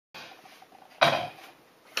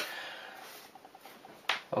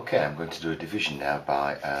Okay, I'm going to do a division now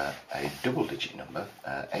by a double digit number,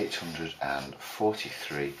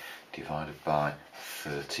 843 divided by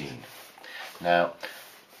 13. Now,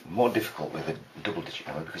 more difficult with a double digit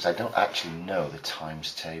number because I don't actually know the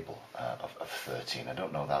times table of 13. I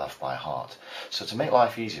don't know that off by heart. So to make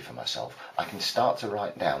life easier for myself, I can start to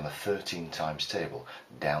write down the 13 times table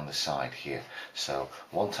down the side here. So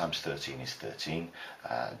 1 times 13 is 13,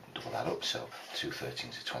 double that up, so 2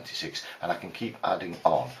 13s are 26, and I can keep adding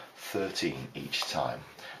on 13 each time.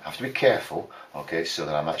 I have to be careful, okay, so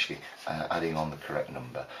that I'm actually adding on the correct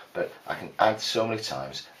number, but I can add so many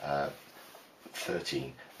times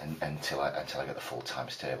 13 until I get the full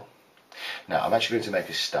times table. Now I'm actually going to make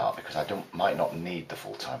a start because I might not need the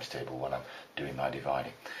full times table when I'm doing my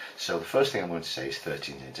dividing. So the first thing I'm going to say is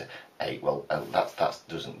 13 into 8. Well, that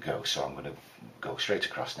doesn't go, so I'm going to go straight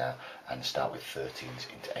across now and start with 13s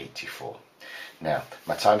into 84. Now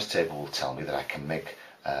my times table will tell me that I can make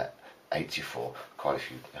 84 quite a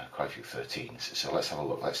few 13s. So let's have a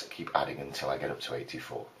look. Let's keep adding until I get up to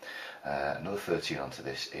 84. Another 13 onto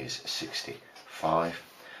this is 65.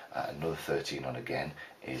 Another 13 on again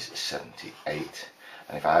is 78,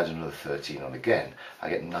 and if I add another 13 on again I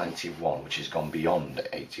get 91, which has gone beyond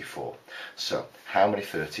 84. So how many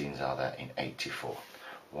 13s are there in 84?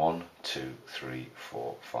 1, 2, 3,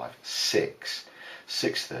 4, 5, 6.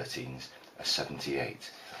 6 13s are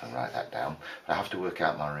 78. I can write that down, but I have to work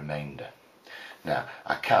out my remainder. Now,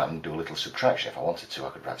 I can do a little subtraction. If I wanted to, I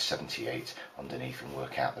could write 78 underneath and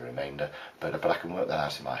work out the remainder, but I can work that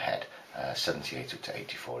out in my head. 78 up to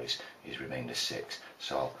 84 is remainder 6,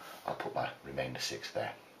 so I'll put my remainder 6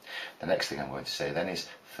 there. The next thing I'm going to say then is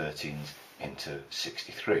 13s into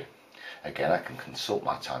 63. Again, I can consult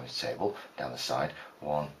my times table down the side.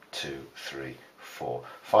 1, 2, 3, 4.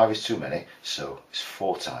 5 is too many, so it's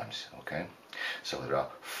 4 times, okay? So there are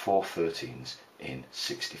 4 13s in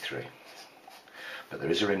 63. But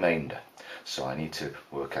there is a remainder, so I need to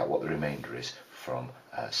work out what the remainder is from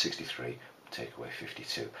 63, take away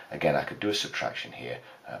 52. Again, I could do a subtraction here,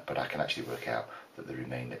 but I can actually work out that the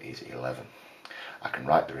remainder is 11. I can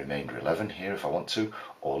write the remainder 11 here if I want to,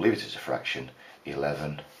 or leave it as a fraction,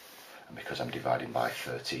 11, and because I'm dividing by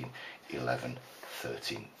 13, 11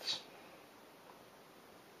 13ths.